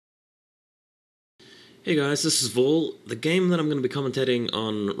Hey guys, this is Vol. The game that I'm going to be commentating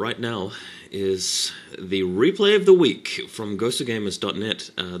on right now is the replay of the week from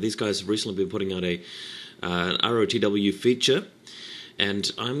GhostOfGamers.net. These guys have recently been putting out an ROTW feature,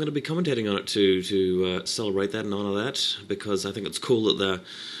 and I'm going to be commentating on it to celebrate that and honor that, because I think it's cool that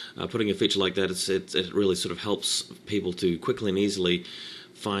they're putting a feature like that. It really sort of helps people to quickly and easily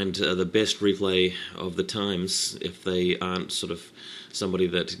find the best replay of the times if they aren't sort of somebody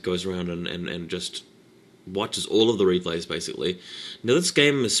that goes around and just watches all of the replays, basically. Now, this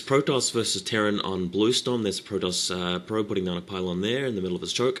game is Protoss versus Terran on Bluestorm. There's a Protoss Pro putting down a pylon there in the middle of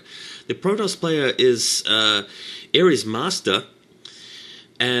his choke. The Protoss player is Ares Master,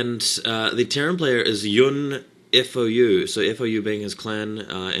 and the Terran player is Yun FOU. So FOU being his clan,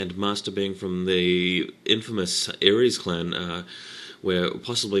 and Master being from the infamous Ares clan, where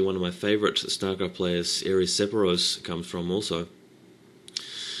possibly one of my favorite StarCraft players, Ares Sephiroth, comes from also.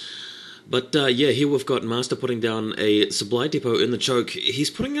 But yeah, here we've got Master putting down a supply depot in the choke. He's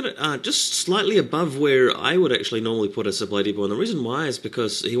putting it just slightly above where I would actually normally put a supply depot, and the reason why is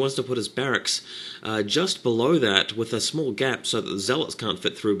because he wants to put his barracks just below that with a small gap so that the Zealots can't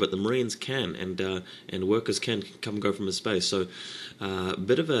fit through, but the Marines can, and workers can come and go from his space. So a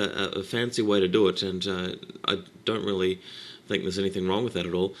bit of a fancy way to do it, and I don't really think there's anything wrong with that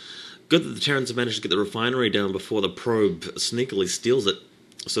at all. Good that the Terrans have managed to get the refinery down before the probe sneakily steals it.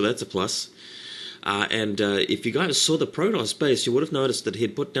 So that's a plus. And if you guys saw the Protoss base, you would have noticed that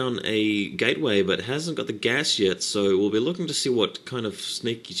he'd put down a gateway, but hasn't got the gas yet. So we'll be looking to see what kind of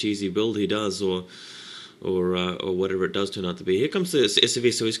sneaky, cheesy build he does, or whatever it does turn out to be. Here comes the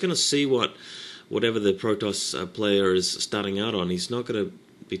SCV, so he's going to see whatever the Protoss player is starting out on. He's not going to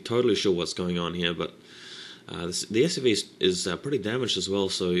be totally sure what's going on here, but the SCV is pretty damaged as well,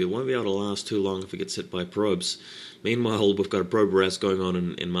 so it won't be able to last too long if it gets hit by probes. Meanwhile, we've got a probe harass going on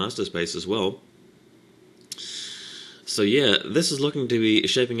in Master Space as well. So yeah, this is looking to be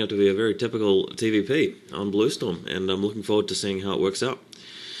shaping up to be a very typical TVP on Bluestorm, and I'm looking forward to seeing how it works out.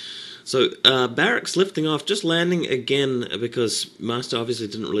 So Barracks lifting off, just landing again because Master obviously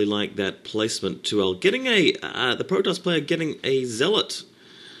didn't really like that placement too well. Getting the Protoss player getting a Zealot.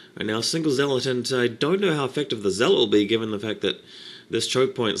 Right now, a single Zealot, and I don't know how effective the Zealot will be given the fact that this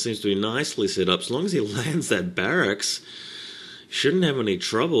choke point seems to be nicely set up. As long as he lands that barracks, shouldn't have any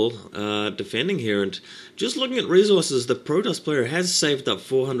trouble defending here. And just looking at resources, the Protoss player has saved up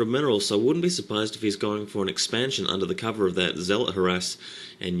 400 minerals, so I wouldn't be surprised if he's going for an expansion under the cover of that Zealot harass.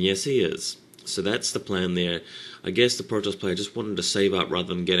 And yes, he is. So that's the plan there. I guess the Protoss player just wanted to save up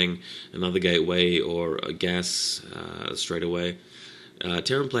rather than getting another gateway or a gas straight away.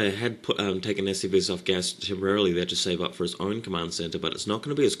 Terran player had taken SCVs off gas temporarily there to save up for his own command center, but it's not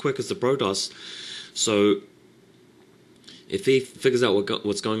going to be as quick as the Protoss. So if he figures out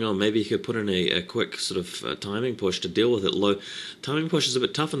what's going on, maybe he could put in a quick sort of timing push to deal with it. Timing push is a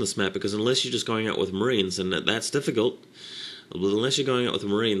bit tough on this map because unless you're just going out with Marines, and that's difficult. Unless you're going out with the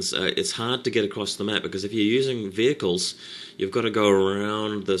Marines, it's hard to get across the map, because if you're using vehicles, you've got to go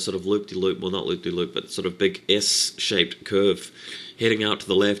around the sort of loop-de-loop, well, not loop-de-loop, but sort of big S-shaped curve, heading out to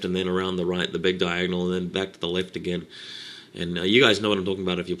the left and then around the right, the big diagonal, and then back to the left again. And you guys know what I'm talking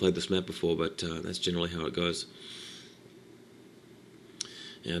about if you played this map before, but that's generally how it goes.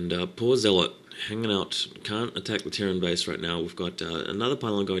 And poor Zealot, hanging out, can't attack the Terran base right now. We've got another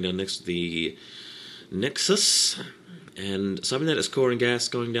pylon going down next to the Nexus, and Cybernetics core and gas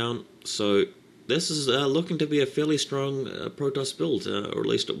going down, so this is looking to be a fairly strong Protoss build, or at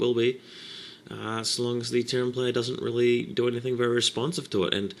least it will be, as long as the Terran player doesn't really do anything very responsive to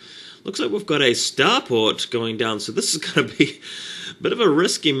it. And looks like we've got a starport going down, so this is going to be a bit of a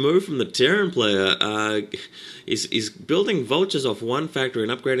risky move from the Terran player. He's building vultures off one factory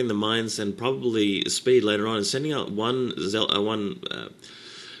and upgrading the mines and probably speed later on, and sending out what do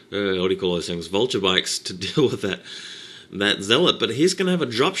you call those things, vulture bikes to deal with that Zealot, but he's going to have a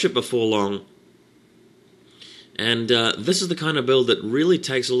dropship before long. And this is the kind of build that really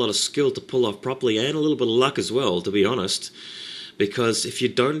takes a lot of skill to pull off properly, and a little bit of luck as well, to be honest. Because if you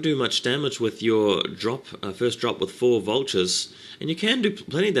don't do much damage with your first drop with 4 vultures, and you can do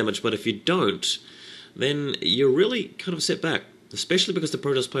plenty of damage, but if you don't, then you're really kind of set back. Especially because the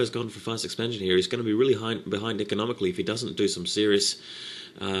Protoss player's gone for fast expansion here. He's going to be really behind economically if he doesn't do some serious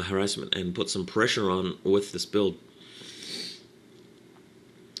harassment and put some pressure on with this build.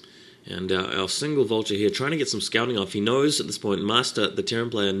 And our single vulture here, trying to get some scouting off. He knows at this point, Master, the Terran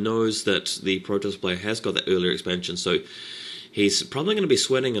player, knows that the Protoss player has got that earlier expansion, so he's probably going to be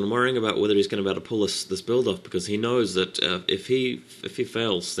sweating and worrying about whether he's going to be able to pull this build off, because he knows that if he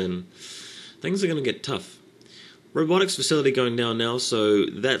fails, then things are going to get tough. robotics facility going down now, so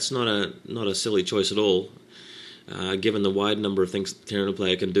that's not a silly choice at all. Given the wide number of things that the Terran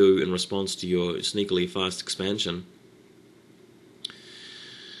player can do in response to your sneakily fast expansion.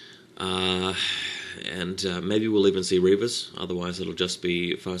 And maybe we'll even see Reavers, otherwise it'll just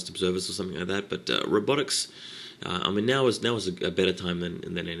be fast observers or something like that. But robotics, I mean, now is a better time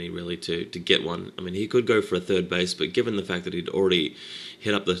than any, really, to get one. I mean, he could go for a third base, but given the fact that he'd already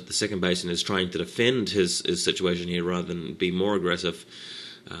hit up the second base and is trying to defend his situation here rather than be more aggressive,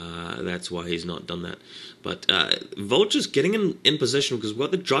 that's why he's not done that. But Vulture's getting in position because we've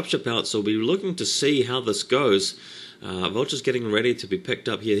got the dropship out, so we'll be looking to see how this goes. Vulture's getting ready to be picked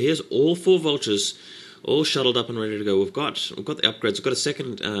up here. Here's all 4 Vultures, all shuttled up and ready to go. We've got the upgrades. We've got a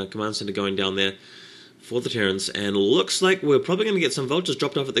second command center going down there for the Terrans, and looks like we're probably going to get some Vultures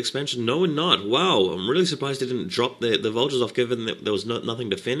dropped off at the expansion. No, we're not. Wow, I'm really surprised he didn't drop the Vultures off, given that there was nothing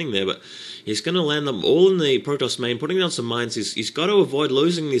defending there, but he's going to land them all in the Protoss main, putting down some mines. He's got to avoid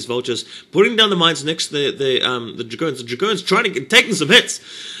losing these Vultures, putting down the mines next to the Dragoons. The Dragoons taking some hits.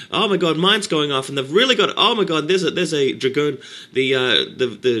 Oh my god, mines going off, and they've really got, oh my god, there's a Dragoon.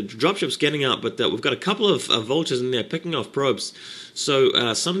 The dropship's getting out, but we've got a couple of Vultures in there picking off probes,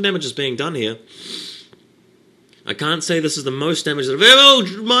 so some damage is being done here. I can't say this is the most damage that I've ever...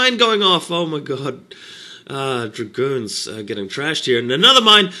 Oh, mine going off! Oh my god. Dragoons getting trashed here. And another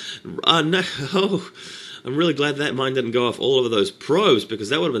mine! No, oh, I'm really glad that mine didn't go off all over those probes, because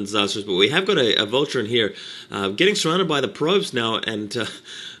that would have been disastrous. But we have got a Vulture in here, getting surrounded by the probes now, and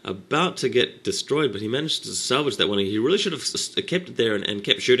about to get destroyed. But he managed to salvage that one. He really should have kept it there and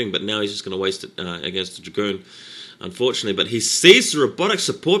kept shooting, but now he's just going to waste it against the Dragoon, unfortunately. But he sees the robotic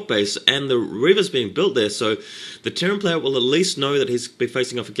support base and the Reavers being built there, so the Terran player will at least know that he's be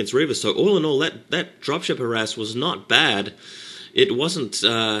facing off against Reavers. So all in all, that dropship harass was not bad. It wasn't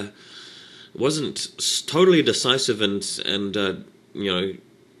totally decisive and you know,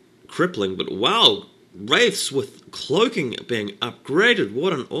 crippling, but wow, Wraiths with cloaking being upgraded.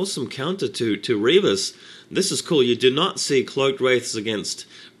 What an awesome counter to Reavers. This is cool. You do not see cloaked Wraiths against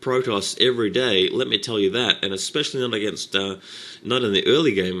Protoss every day, let me tell you that, and especially not against, not in the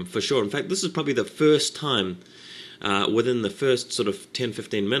early game, for sure. In fact, this is probably the first time within the first sort of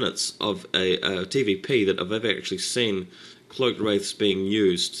 10-15 minutes of a TVP that I've ever actually seen cloaked Wraiths being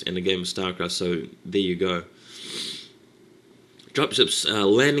used in a game of StarCraft, so there you go. Dropships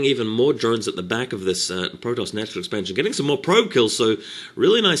landing even more drones at the back of this Protoss natural expansion, getting some more probe kills, so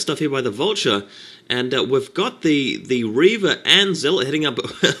really nice stuff here by the Vulture. And we've got the Reaver and Zealot heading up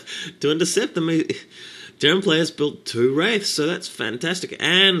to intercept them. Terran players built 2 Wraiths, so that's fantastic.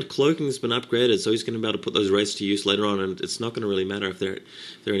 And cloaking's been upgraded, so he's going to be able to put those Wraiths to use later on, and it's not going to really matter if there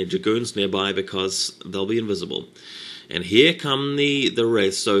are any Dragoons nearby, because they'll be invisible. And here come the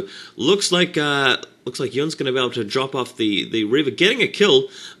Wraiths. So looks like Yun's going to be able to drop off the Reaver, getting a kill,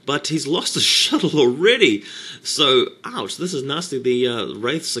 but he's lost the shuttle already. So, ouch, this is nasty. The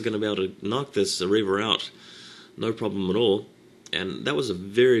Wraiths are going to be able to knock this Reaver out. No problem at all. And that was a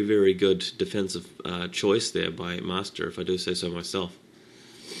very, very good defensive choice there by Master, if I do say so myself.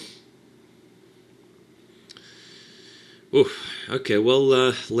 Ooh, okay,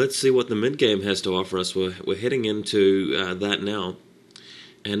 well, let's see what the mid-game has to offer us. We're heading into that now.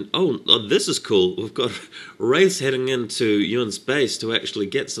 And, oh, this is cool. We've got Wraiths heading into Yun's base to actually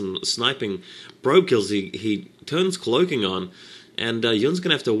get some sniping probe kills. He turns cloaking on, and Yun's going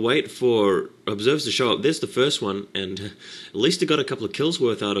to have to wait for observers to show up. There's the first one, and at least he got a couple of kills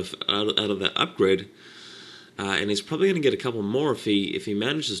worth out of that upgrade. And he's probably going to get a couple more if he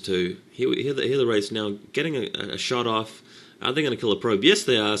manages to. Here the Wraiths now getting a shot off. Are they going to kill a probe? Yes,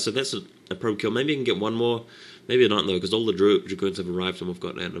 they are. So that's a probe kill. Maybe you can get one more. Maybe not, though, because all the Dragoons have arrived and we've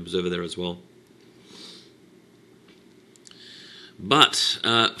got an observer there as well. But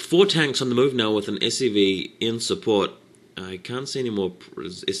 4 tanks on the move now with an SCV in support. I can't see any more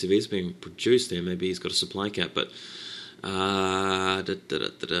SCVs being produced there. Maybe he's got a supply cap, but yeah,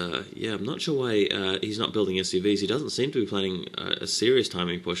 I'm not sure why he's not building SCVs. He doesn't seem to be planning a serious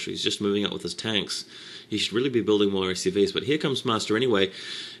timing push. He's just moving up with his tanks. He should really be building more SCVs. But here comes Master anyway,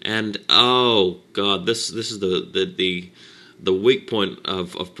 and oh god, this is the weak point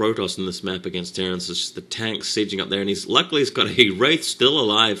of Protoss in this map against Terrans. It's just the tanks sieging up there, and luckily he's got a Wraith still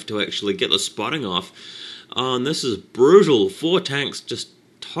alive to actually get the spotting off. Oh, and this is brutal. 4 tanks just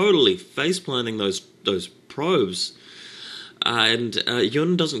totally face-planting those probes. And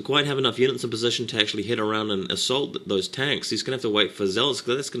Yun doesn't quite have enough units in position to actually hit around and assault those tanks. He's going to have to wait for Zealots,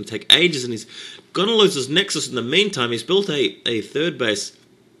 because that's going to take ages, and he's going to lose his Nexus in the meantime. He's built a third base,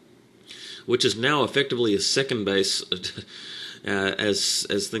 which is now effectively his second base,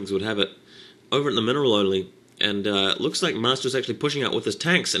 as things would have it, over at the mineral only. and looks like Master's actually pushing out with his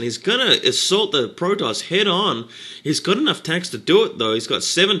tanks, and he's gonna assault the Protoss head on. He's got enough tanks to do it, though. He's got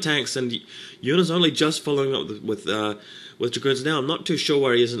 7 tanks, and Yuna's only just following up with Dragoons now. I'm not too sure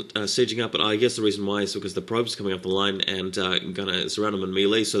why he isn't sieging up, but I guess the reason why is because the probe's coming up the line and gonna surround him in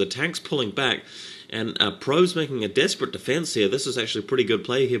melee, so the tank's pulling back. And Probe's making a desperate defense here. This is actually a pretty good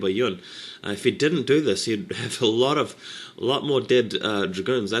play here by Yun. If he didn't do this, he'd have a lot more dead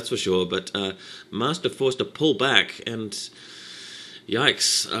Dragoons, that's for sure. But Master forced to pull back, and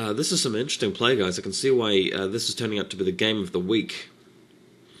yikes. This is some interesting play, guys. I can see why this is turning out to be the game of the week.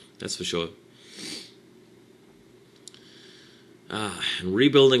 That's for sure. And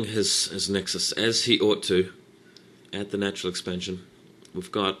rebuilding his Nexus, as he ought to, at the natural expansion. We've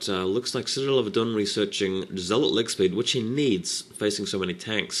got, looks like Citadel of Adun researching Zealot leg speed, which he needs, facing so many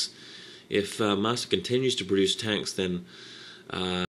tanks. If Master continues to produce tanks, then